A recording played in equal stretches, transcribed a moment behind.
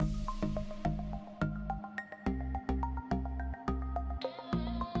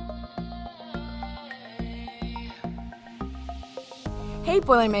Hey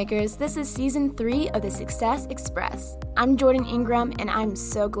Boilermakers, this is Season 3 of the Success Express. I'm Jordan Ingram, and I'm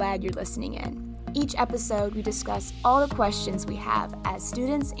so glad you're listening in. Each episode, we discuss all the questions we have as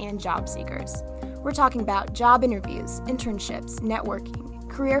students and job seekers. We're talking about job interviews, internships, networking,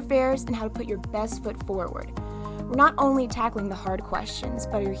 career fairs, and how to put your best foot forward. We're not only tackling the hard questions,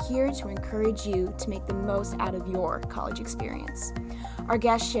 but are here to encourage you to make the most out of your college experience. Our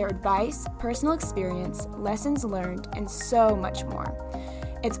guests share advice, personal experience, lessons learned, and so much more.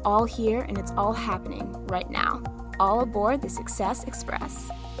 It's all here and it's all happening right now. All aboard the Success Express.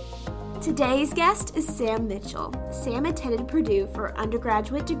 Today's guest is Sam Mitchell. Sam attended Purdue for her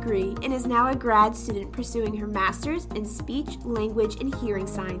undergraduate degree and is now a grad student pursuing her master's in speech, language, and hearing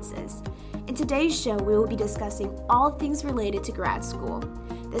sciences. In today's show, we will be discussing all things related to grad school.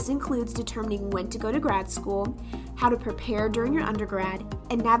 This includes determining when to go to grad school, how to prepare during your undergrad,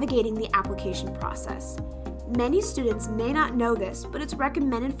 and navigating the application process. Many students may not know this, but it's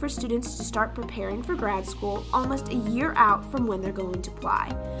recommended for students to start preparing for grad school almost a year out from when they're going to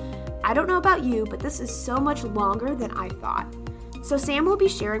apply. I don't know about you, but this is so much longer than I thought. So Sam will be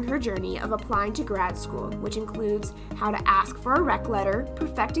sharing her journey of applying to grad school, which includes how to ask for a rec letter,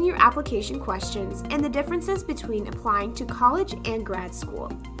 perfecting your application questions, and the differences between applying to college and grad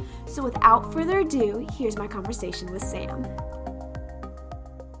school. So without further ado, here's my conversation with Sam.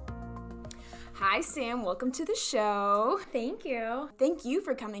 Hi, Sam. Welcome to the show. Thank you. Thank you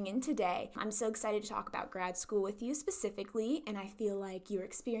for coming in today. I'm so excited to talk about grad school with you specifically, and I feel like your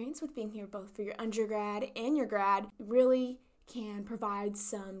experience with being here both for your undergrad and your grad really can provide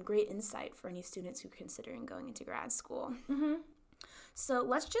some great insight for any students who are considering going into grad school. Mm-hmm. So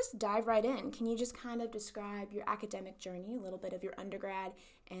let's just dive right in. Can you just kind of describe your academic journey, a little bit of your undergrad,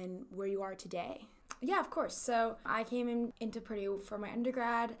 and where you are today? Yeah, of course. So I came into Purdue for my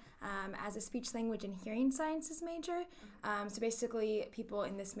undergrad as a speech, language, and hearing sciences major. So basically, people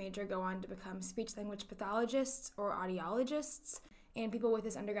in this major go on to become speech, language pathologists or audiologists. And people with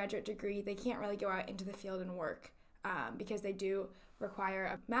this undergraduate degree, they can't really go out into the field and work because they do require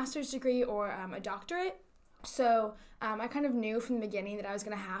a master's degree or a doctorate. So I kind of knew from the beginning that I was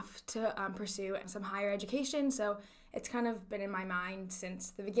going to have to pursue some higher education. So it's kind of been in my mind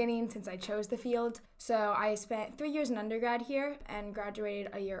since the beginning, since I chose the field. So I spent 3 years in undergrad here and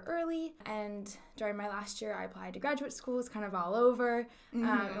graduated a year early. And during my last year, I applied to graduate schools kind of all over.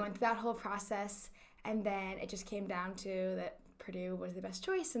 I went through that whole process. And then it just came down to that Purdue was the best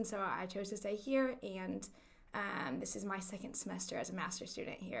choice. And so I chose to stay here. And this is my second semester as a master's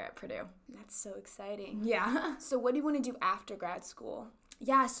student here at Purdue. That's so exciting. Yeah. So what do you want to do after grad school?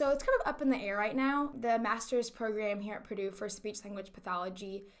 Yeah, so it's kind of up in the air right now. The master's program here at Purdue for speech language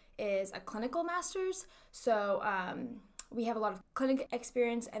pathology is a clinical master's. So we have a lot of clinic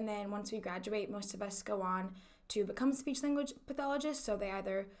experience, and then once we graduate, most of us go on to become speech language pathologists. So they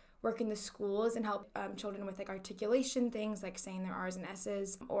either work in the schools and help children with like articulation things like saying their R's and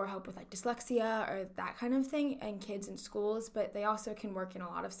S's, or help with like dyslexia or that kind of thing, and kids in schools. But they also can work in a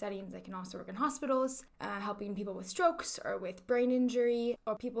lot of settings. They can also work in hospitals, helping people with strokes or with brain injury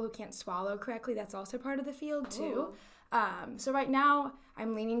or people who can't swallow correctly. That's also part of the field too. So right now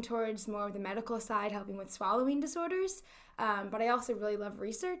I'm leaning towards more of the medical side, helping with swallowing disorders. But I also really love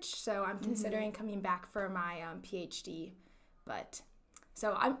research, so I'm considering coming back for my PhD.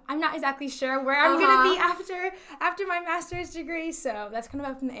 So I'm not exactly sure where I'm going to be after my master's degree, so that's kind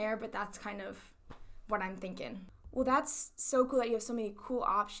of up in the air, but that's kind of what I'm thinking. Well, that's so cool that you have so many cool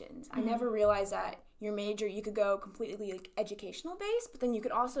options. I never realized that your major, you could go completely like educational based, but then you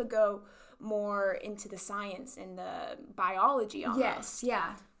could also go more into the science and the biology almost. Yes,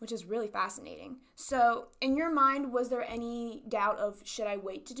 yeah. Which is really fascinating. So in your mind, was there any doubt of should I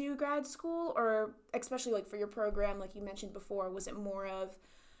wait to do grad school, or especially like for your program, like you mentioned before, was it more of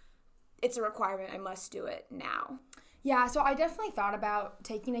it's a requirement, I must do it now? Yeah, so I definitely thought about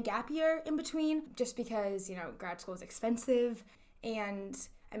taking a gap year in between just because, grad school is expensive. And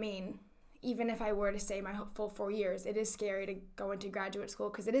I mean, even if I were to stay my full 4 years, it is scary to go into graduate school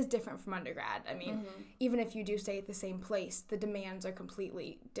because it is different from undergrad. I mean, even if you do stay at the same place, the demands are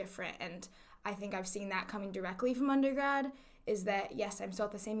completely different. And I think I've seen that coming directly from undergrad is that, yes, I'm still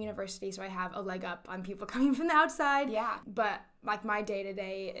at the same university, so I have a leg up on people coming from the outside. Yeah. But like my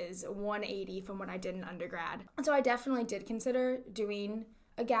day-to-day is 180 from what I did in undergrad. And so I definitely did consider doing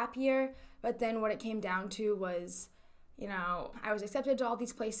a gap year, but then what it came down to was, I was accepted to all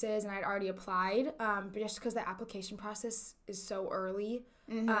these places and I'd already applied, but just because the application process is so early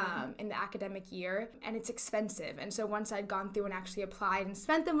in the academic year and it's expensive. And so once I'd gone through and actually applied and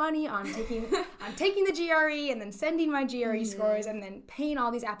spent the money on taking the GRE and then sending my GRE scores and then paying all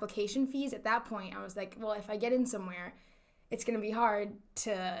these application fees, at that point I was like, well, if I get in somewhere, it's going to be hard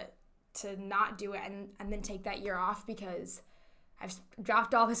to not do it and then take that year off because I've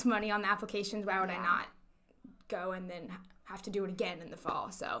dropped all this money on the applications. Why would I not go and then have to do it again in the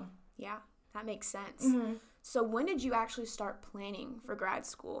fall? So yeah, that makes sense. Mm-hmm. So when did you actually start planning for grad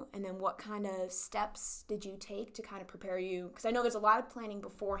school? And then what kind of steps did you take to kind of prepare you? Because I know there's a lot of planning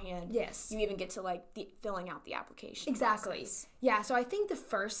beforehand. Yes. You even get to like filling out the application Exactly. process. Yeah, so I think the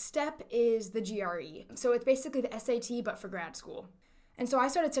first step is the GRE. So it's basically the SAT, but for grad school. And so I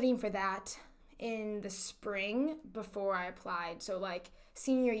started studying for that in the spring before I applied. So like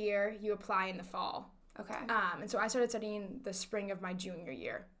senior year, you apply in the fall. Okay. And so I started studying the spring of my junior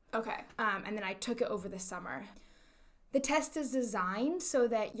year. Okay. And then I took it over the summer. The test is designed so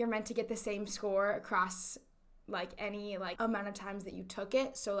that you're meant to get the same score across like any like amount of times that you took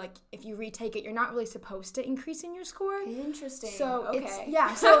it. So like if you retake it, you're not really supposed to increase in your score. Interesting. So okay.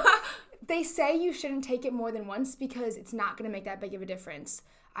 so they say you shouldn't take it more than once because it's not going to make that big of a difference.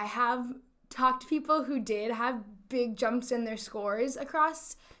 I have talked to people who did have big jumps in their scores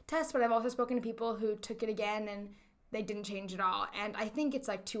across tests, but I've also spoken to people who took it again and they didn't change at all. And I think it's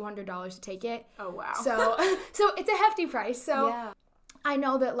like $200 to take it. Oh, wow. So it's a hefty price. So yeah. I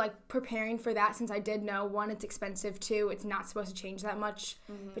know that like preparing for that, since I did know, one, it's expensive, two, it's not supposed to change that much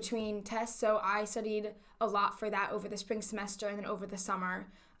between tests. So I studied a lot for that over the spring semester and then over the summer,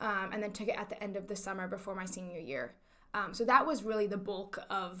 and then took it at the end of the summer before my senior year. So that was really the bulk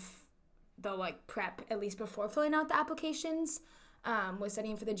of the like prep, at least before filling out the applications, was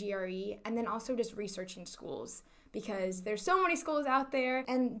studying for the GRE and then also just researching schools. Because there's so many schools out there,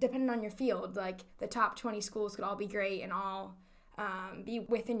 and depending on your field, like the top 20 schools could all be great and all be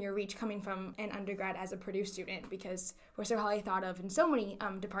within your reach coming from an undergrad as a Purdue student, because we're so highly thought of in so many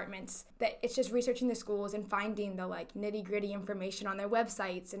departments that it's just researching the schools and finding the like nitty gritty information on their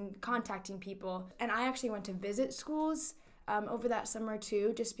websites and contacting people. And I actually went to visit schools over that summer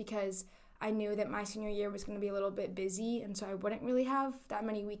too, just because I knew that my senior year was going to be a little bit busy, and so I wouldn't really have that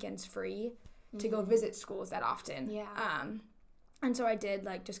many weekends free to go visit schools that often. Yeah. And so I did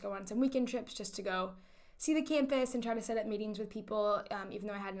like just go on some weekend trips just to go see the campus and try to set up meetings with people, even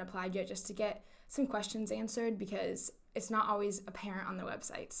though I hadn't applied yet, just to get some questions answered because it's not always apparent on the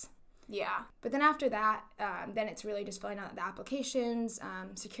websites. Yeah. But then after that, then it's really just filling out the applications,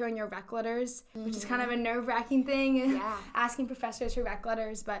 securing your rec letters, which is kind of a nerve-wracking thing, asking professors for rec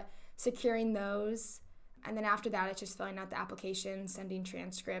letters, but securing those. And then after that, it's just filling out the applications, sending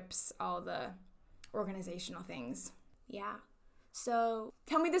transcripts, all the organizational things. Yeah. So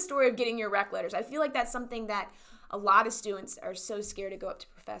tell me the story of getting your rec letters. I feel like that's something that a lot of students are so scared to go up to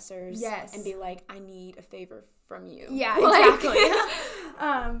professors and be like, I need a favor from you. Yeah, exactly.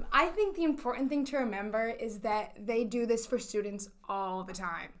 I think the important thing to remember is that they do this for students all the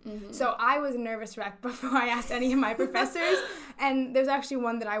time. Mm-hmm. So I was a nervous wreck before I asked any of my professors, and there's actually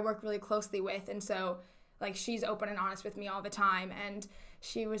one that I work really closely with, and so like she's open and honest with me all the time, and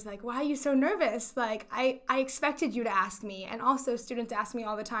she was like, why are you so nervous? Like, I expected you to ask me. And also students ask me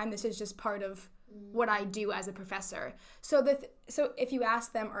all the time. This is just part of what I do as a professor. So so if you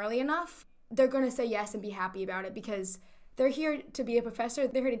ask them early enough, they're going to say yes and be happy about it because they're here to be a professor.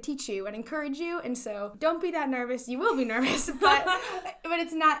 They're here to teach you and encourage you. And so don't be that nervous. You will be nervous, but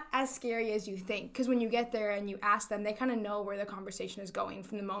it's not as scary as you think. Because when you get there and you ask them, they kind of know where the conversation is going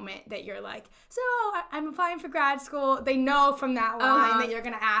from the moment that you're like, so I'm applying for grad school. They know from that line that you're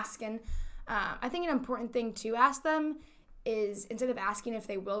going to ask. And I think an important thing to ask them is instead of asking if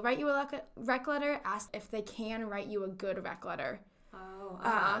they will write you a rec letter, ask if they can write you a good rec letter.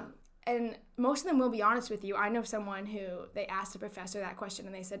 And most of them will be honest with you. I know someone who they asked a professor that question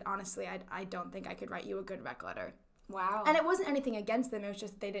and they said, honestly, I don't think I could write you a good rec letter. Wow. And it wasn't anything against them. It was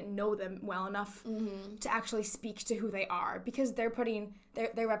just they didn't know them well enough to actually speak to who they are because they're putting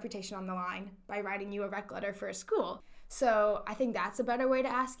their reputation on the line by writing you a rec letter for a school. So I think that's a better way to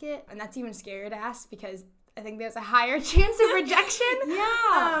ask it. And that's even scarier to ask because I think there's a higher chance of rejection.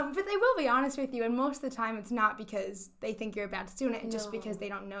 But they will be honest with you, and most of the time it's not because they think you're a bad student, it's just because they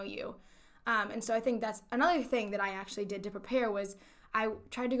don't know you. And so I think that's another thing that I actually did to prepare was I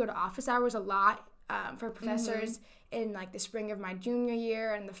tried to go to office hours a lot for professors in like the spring of my junior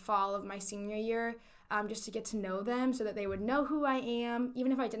year and the fall of my senior year, just to get to know them so that they would know who I am.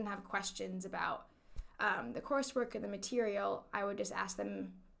 Even if I didn't have questions about the coursework or the material, I would just ask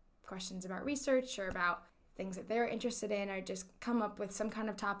them questions about research or about things that they're interested in, or just come up with some kind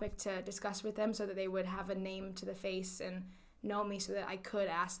of topic to discuss with them so that they would have a name to the face and know me so that I could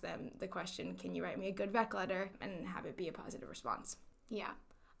ask them the question, can you write me a good rec letter, and have it be a positive response. Yeah.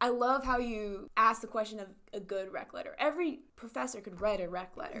 I love how you ask the question of a good rec letter. Every professor could write a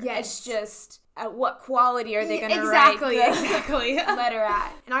rec letter. Yes. It's just at what quality are they going to write the letter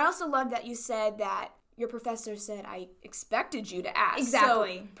at. And I also love that you said that your professor said, I expected you to ask.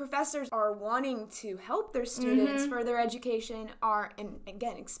 Exactly. So professors are wanting to help their students for their education, and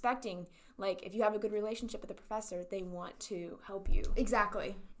again, expecting, like, if you have a good relationship with the professor, they want to help you.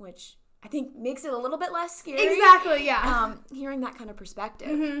 Exactly. Which I think makes it a little bit less scary. Exactly, yeah. Hearing that kind of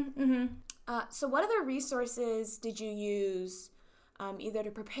perspective. So what other resources did you use either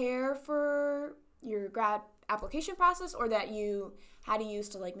to prepare for your grad application process or that you had to use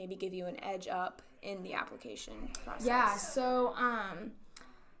to, like, maybe give you an edge up in the application process? Yeah,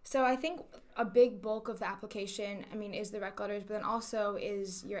 so I think a big bulk of the application, is the rec letters, but then also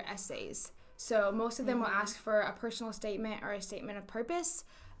is your essays. So most of them will ask for a personal statement or a statement of purpose.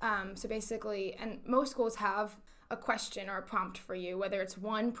 So basically, and most schools have a question or a prompt for you, whether it's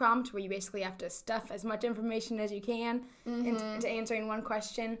one prompt where you basically have to stuff as much information as you can into answering one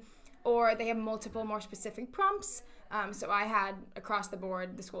question, or they have multiple more specific prompts. So I had, across the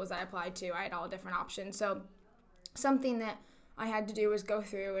board, the schools I applied to, I had all different options. So something that I had to do was go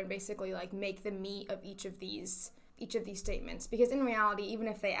through and basically, like, make the meat of each of these statements. Because in reality, even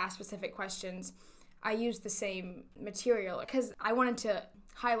if they ask specific questions, I used the same material because I wanted to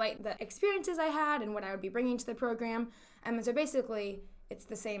highlight the experiences I had and what I would be bringing to the program. And so basically, it's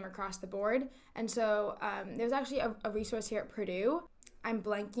the same across the board. And so there's actually a resource here at Purdue. I'm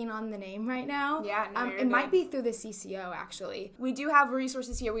blanking on the name right now. Yeah, no, it might be through the CCO, actually. We do have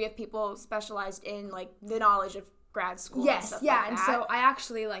resources here. We have people specialized in, like, the knowledge of grad school and stuff like that. And so I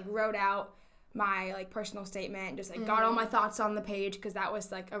actually, like, wrote out my, like, personal statement, just, like, got all my thoughts on the page because that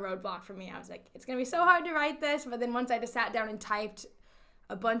was, like, a roadblock for me. I was like, it's going to be so hard to write this. But then once I just sat down and typed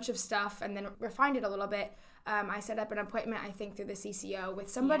a bunch of stuff and then refined it a little bit, I set up an appointment, I think, through the CCO with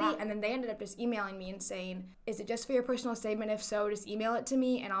somebody, and then they ended up just emailing me and saying, is it just for your personal statement? If so, just email it to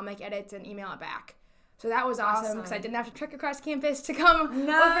me, and I'll make edits and email it back. So that was awesome because I didn't have to trek across campus to come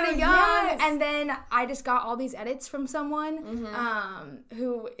over to Young. Yes. And then I just got all these edits from someone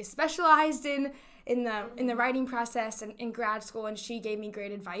who is specialized in the writing process and in grad school, and she gave me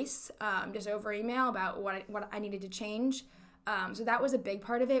great advice just over email about what I needed to change. So that was a big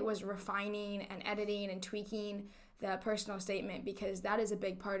part of it, was refining and editing and tweaking the personal statement, because that is a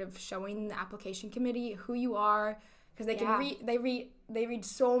big part of showing the application committee who you are, because they can they read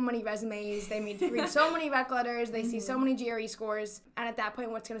so many resumes, they read so many rec letters, they see so many GRE scores, and at that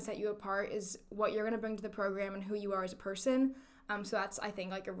point what's going to set you apart is what you're going to bring to the program and who you are as a person. So that's, I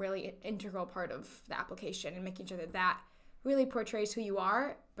think, like, a really integral part of the application, and making sure that really portrays who you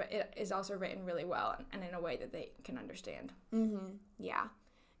are, but it is also written really well and in a way that they can understand. Yeah.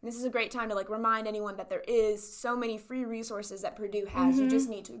 And this is a great time to, like, remind anyone that there is so many free resources that Purdue has. You just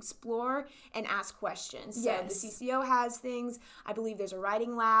need to explore and ask questions. Yes. So the CCO has things. I believe there's a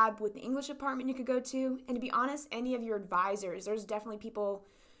writing lab with the English department you could go to. And to be honest, any of your advisors, there's definitely people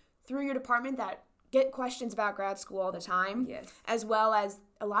through your department that get questions about grad school all the time. Yes. As well as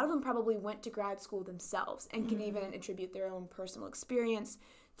a lot of them probably went to grad school themselves and can even attribute their own personal experience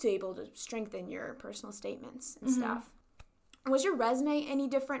to able to strengthen your personal statements and stuff. Was your resume any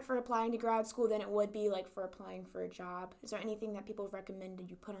different for applying to grad school than it would be, like, for applying for a job? Is there anything that people have recommended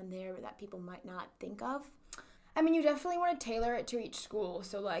you put on there that people might not think of? You definitely want to tailor it to each school.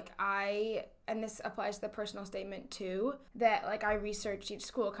 So, like, and this applies to the personal statement too, that, like, I researched each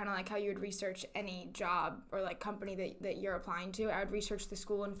school, kind of like how you would research any job or, like, company that you're applying to. I would research the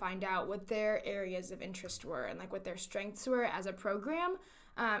school and find out what their areas of interest were and, like, what their strengths were as a program,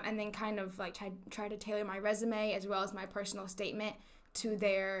 and then kind of, like, try to tailor my resume as well as my personal statement to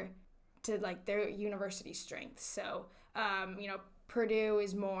their university strengths. So, Purdue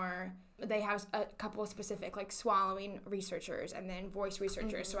is more, they have a couple of specific, like, swallowing researchers and then voice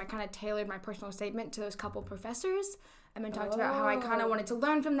researchers. So I kind of tailored my personal statement to those couple professors and then talked about how I kind of wanted to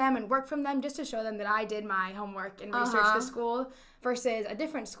learn from them and work from them, just to show them that I did my homework and researched the school, versus a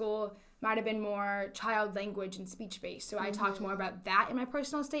different school might have been more child language and speech based. So I talked more about that in my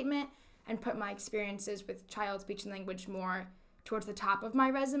personal statement and put my experiences with child speech and language more towards the top of my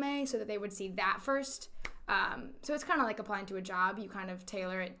resume so that they would see that first. So it's kind of like applying to a job. You kind of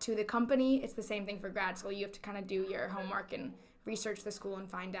tailor it to the company. It's the same thing for grad school. You have to kind of do your homework and research the school and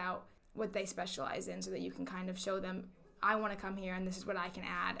find out what they specialize in so that you can kind of show them, I want to come here and this is what I can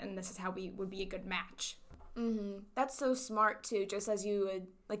add and this is how we would be a good match. That's so smart too, just as you would,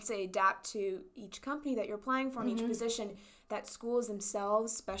 like, say, adapt to each company that you're applying for in each position, that schools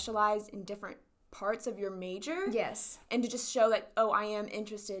themselves specialize in different parts of your major. Yes. And to just show that, oh, I am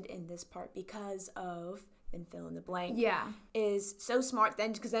interested in this part because of then fill in the blank. Yeah. Is so smart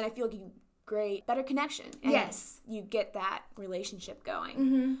then, because then I feel like you create better connection. And yes. You get that relationship going.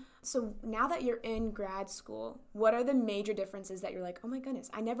 Mm-hmm. So now that you're in grad school, what are the major differences that you're like, oh my goodness,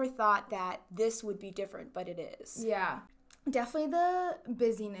 I never thought that this would be different, but it is? Yeah. Definitely the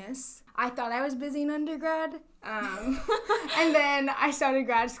busyness. I thought I was busy in undergrad. And then I started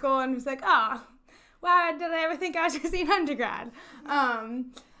grad school and was like, oh, wow, did I ever think I was busy in undergrad?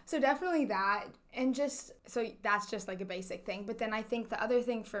 So definitely that. And so that's just like a basic thing. But then I think the other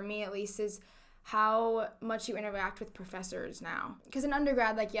thing for me at least is how much you interact with professors now. Because in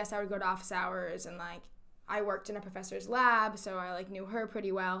undergrad, like, yes, I would go to office hours and like I worked in a professor's lab, so I like knew her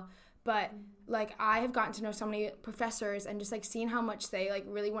pretty well. But like I have gotten to know so many professors and just like seeing how much they like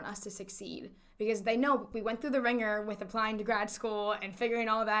really want us to succeed, because they know we went through the ringer with applying to grad school and figuring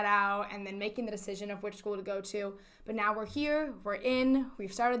all that out and then making the decision of which school to go to. But now we're here,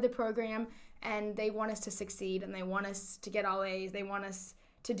 we've started the program, and they want us to succeed and they want us to get all A's. They want us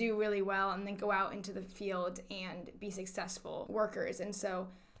to do really well and then go out into the field and be successful workers. And so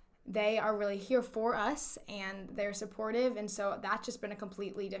they are really here for us and they're supportive. And so that's just been a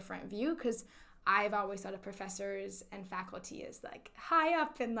completely different view, because I've always thought of professors and faculty as like high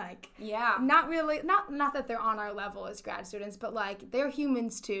up and like, not really, not that they're on our level as grad students, but like they're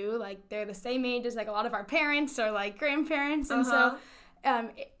humans too. Like they're the same age as like a lot of our parents or like grandparents. And so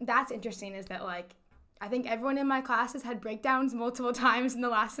that's interesting, is that like I think everyone in my class has had breakdowns multiple times in the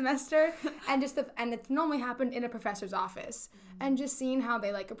last semester, and and it's normally happened in a professor's office. And just seeing how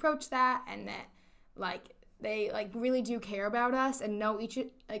they like approach that, and that like they like really do care about us and know each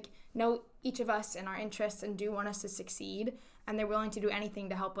of us and our interests and do want us to succeed, and they're willing to do anything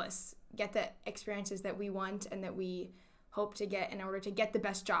to help us get the experiences that we want and that we hope to get in order to get the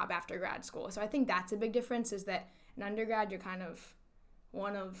best job after grad school. So I think that's a big difference, is that in undergrad you're kind of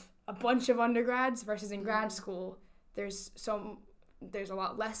one of a bunch of undergrads, versus in grad school there's a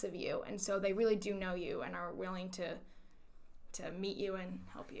lot less of you, and so they really do know you and are willing to meet you and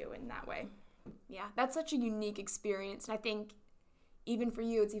help you in that way. Yeah, that's such a unique experience, and I think even for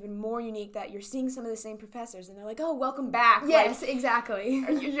you it's even more unique that you're seeing some of the same professors and they're like, oh, welcome back. Yes, like, exactly.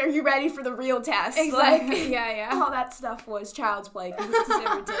 Are you ready for the real test? Exactly. Like, yeah. All that stuff was child's play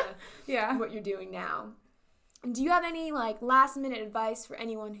compared to what you're doing now. Do you have any like last minute advice for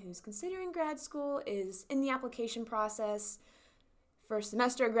anyone who's considering grad school, is in the application process, first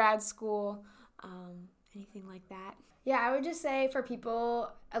semester of grad school, anything like that? Yeah, I would just say for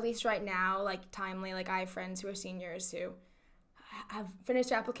people, at least right now, like timely, like I have friends who are seniors who have finished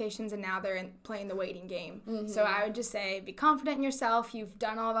their applications and now they're playing the waiting game. Mm-hmm. So I would just say be confident in yourself. You've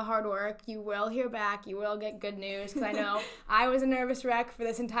done all the hard work. You will hear back. You will get good news, because I know I was a nervous wreck for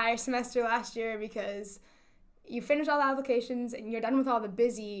this entire semester last year, because you finish all the applications and you're done with all the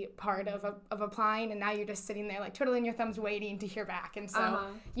busy part of applying, and now you're just sitting there like twiddling your thumbs waiting to hear back. And so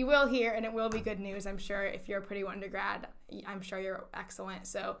you will hear, and it will be good news, I'm sure. If you're a Purdue undergrad, I'm sure you're excellent.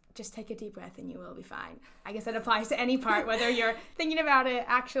 So just take a deep breath and you will be fine. I guess that applies to any part, whether you're thinking about it,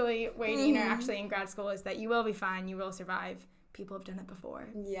 actually waiting, or actually in grad school, is that you will be fine. You will survive. People have done it before.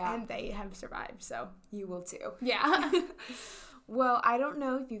 Yeah. And they have survived. So you will too. Yeah. Well, I don't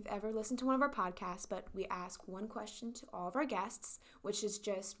know if you've ever listened to one of our podcasts, but we ask one question to all of our guests, which is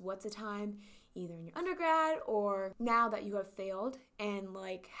just, what's a time either in your undergrad or now that you have failed, and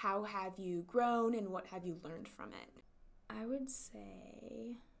like how have you grown and what have you learned from it? I would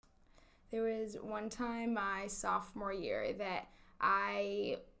say there was one time my sophomore year that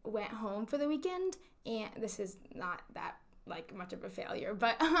I went home for the weekend, and this is not that like much of a failure,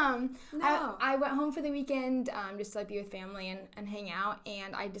 but I went home for the weekend just to like be with family and hang out,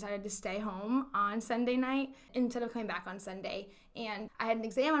 and I decided to stay home on Sunday night instead of coming back on Sunday. And I had an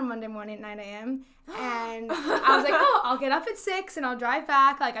exam on Monday morning at 9 a.m. and I was like, oh, I'll get up at 6 and I'll drive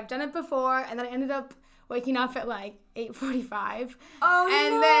back, like I've done it before. And then I ended up waking up at like 8:45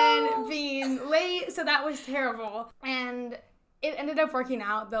 and then being late, so that was terrible. And it ended up working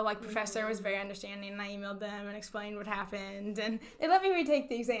out. The professor was very understanding, and I emailed them and explained what happened, and they let me retake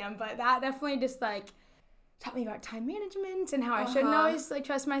the exam. But that definitely just taught me about time management and how I shouldn't always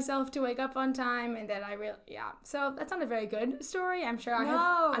trust myself to wake up on time, and that So that's not a very good story. I'm sure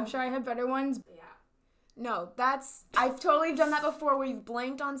I have better ones. Yeah. No, I've totally done that before, where you've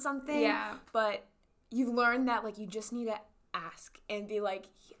blanked on something. Yeah. But you've learned that you just need to ask and be like,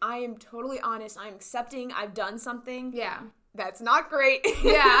 I am totally honest. I'm accepting. I've done something. Yeah. That's not great.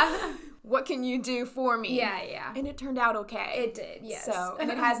 Yeah. What can you do for me? Yeah. And it turned out okay. It did, yes. So, and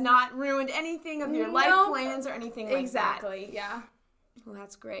it has not ruined anything of your life plans or anything like that. Exactly, yeah. Well,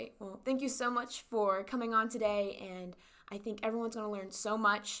 that's great. Well, thank you so much for coming on today, and I think everyone's going to learn so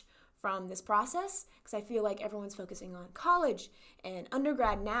much from this process, because I feel like everyone's focusing on college and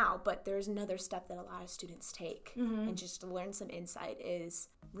undergrad now, but there's another step that a lot of students take. And just to learn some insight is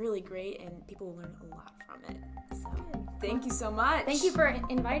really great, and people will learn a lot from it. So thank you so much. Thank you for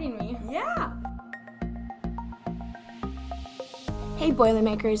inviting me. Yeah. Hey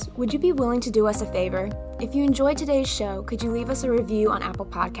Boilermakers, would you be willing to do us a favor? If you enjoyed today's show, could you leave us a review on Apple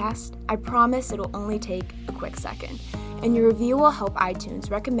Podcast? I promise it'll only take a quick second, and your review will help iTunes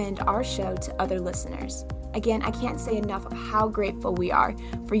recommend our show to other listeners. Again, I can't say enough of how grateful we are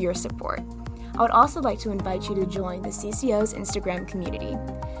for your support. I would also like to invite you to join the CCO's Instagram community.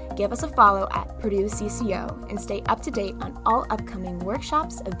 Give us a follow at Purdue CCO and stay up to date on all upcoming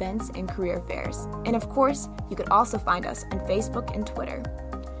workshops, events, and career fairs. And of course, you could also find us on Facebook and Twitter.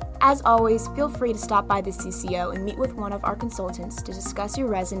 As always, feel free to stop by the CCO and meet with one of our consultants to discuss your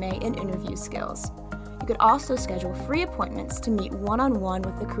resume and interview skills. You could also schedule free appointments to meet one-on-one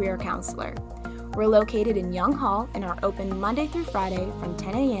with a career counselor. We're located in Young Hall and are open Monday through Friday from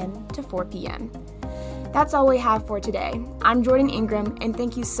 10 a.m. to 4 p.m. That's all we have for today. I'm Jordan Ingram, and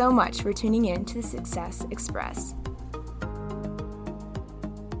thank you so much for tuning in to the Success Express.